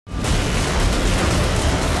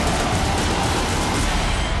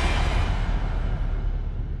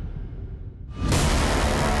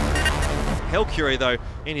Hellcury, though,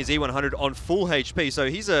 in his E100 on full HP. So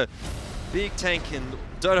he's a big tank, and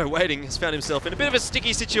Dodo Waiting has found himself in a bit of a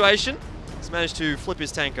sticky situation. He's managed to flip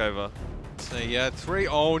his tank over. So yeah, 3.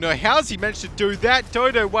 Oh no, how's he managed to do that?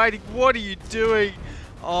 Dodo Waiting, what are you doing?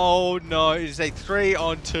 Oh no, it is a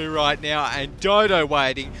 3-on-2 right now, and Dodo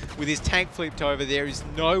Waiting with his tank flipped over. There is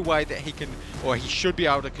no way that he can, or he should be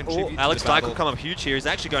able to contribute. Alex Dye could come up huge here. He's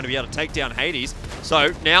actually going to be able to take down Hades.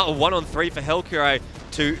 So now a 1-on-3 for Hellcury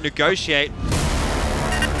to negotiate.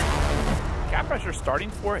 Cap pressure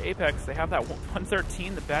starting for Apex. They have that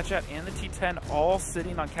 113, the Batchat, and the T10 all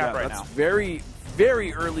sitting on cap right now. That's very,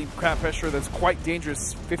 very early cap pressure. That's quite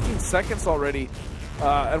dangerous. 15 seconds already,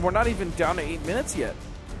 and we're not even down to 8 minutes yet.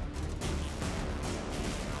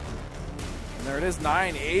 And there it is,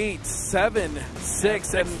 9, 8, 7,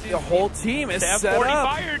 6, and the whole team is set up.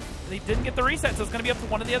 Fired. They didn't get the reset, so it's going to be up to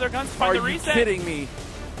one of the other guns to find the reset. Are you kidding me?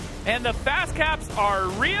 And the fast caps are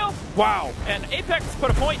real. Wow. And Apex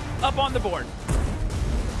put a point up on the board.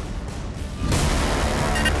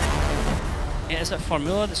 Is it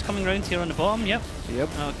Formula that's coming around here on the bottom? Yep. Yep.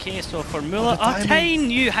 Okay, so Formula. Oh,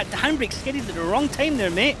 Tyne, you had the handbrake skidded at the wrong time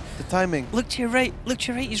there, mate. The timing. Look to your right. Look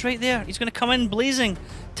to your right. He's right there. He's going to come in blazing.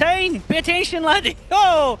 Tyne, pay attention, laddie.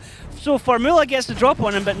 Oh! So Formula gets the drop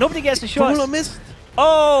on him, but nobody gets the shot. Formula missed.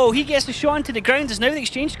 Oh, he gets the shot into the ground as now the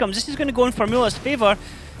exchange comes. This is going to go in Formula's favour.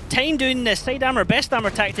 Tyne doing the side armor, best armor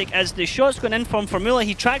tactic as the shot's going in from Formula.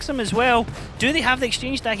 He tracks him as well. Do they have the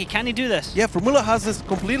exchange stacky? Can he do this? Yeah, Formula has this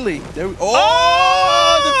completely. There we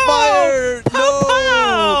oh, the fire!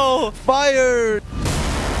 No! Fire!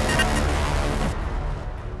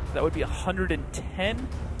 That would be 110.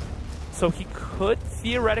 So he could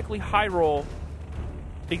theoretically high roll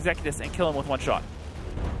Executus and kill him with one shot.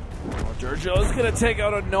 Well, Giorgio is going to take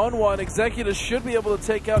out a known one. Executus should be able to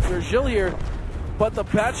take out Giorgio here. But the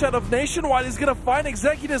Batchat of Nationwide is going to find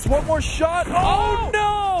Executus. One more shot. Oh,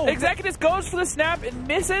 no! Executus goes for the snap and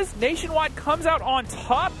misses. Nationwide comes out on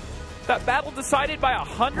top. That battle decided by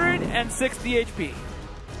 160 HP.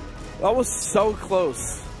 That was so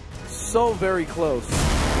close. So very close.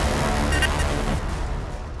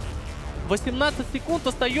 18 секунд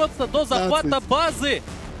остается до захвата базы.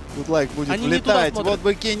 Тут лайк будет влетать. Вот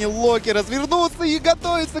бы Кенни Локи развернуться и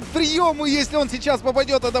готовится к приему. Если он сейчас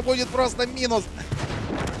попадет, это будет просто минус.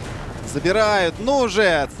 Забирают. Ну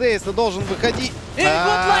же, Цейса должен выходить. И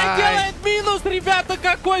Гудлайк делает минус, ребята.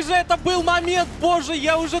 Какой же это был момент. Боже,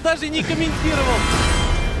 я уже даже не комментировал.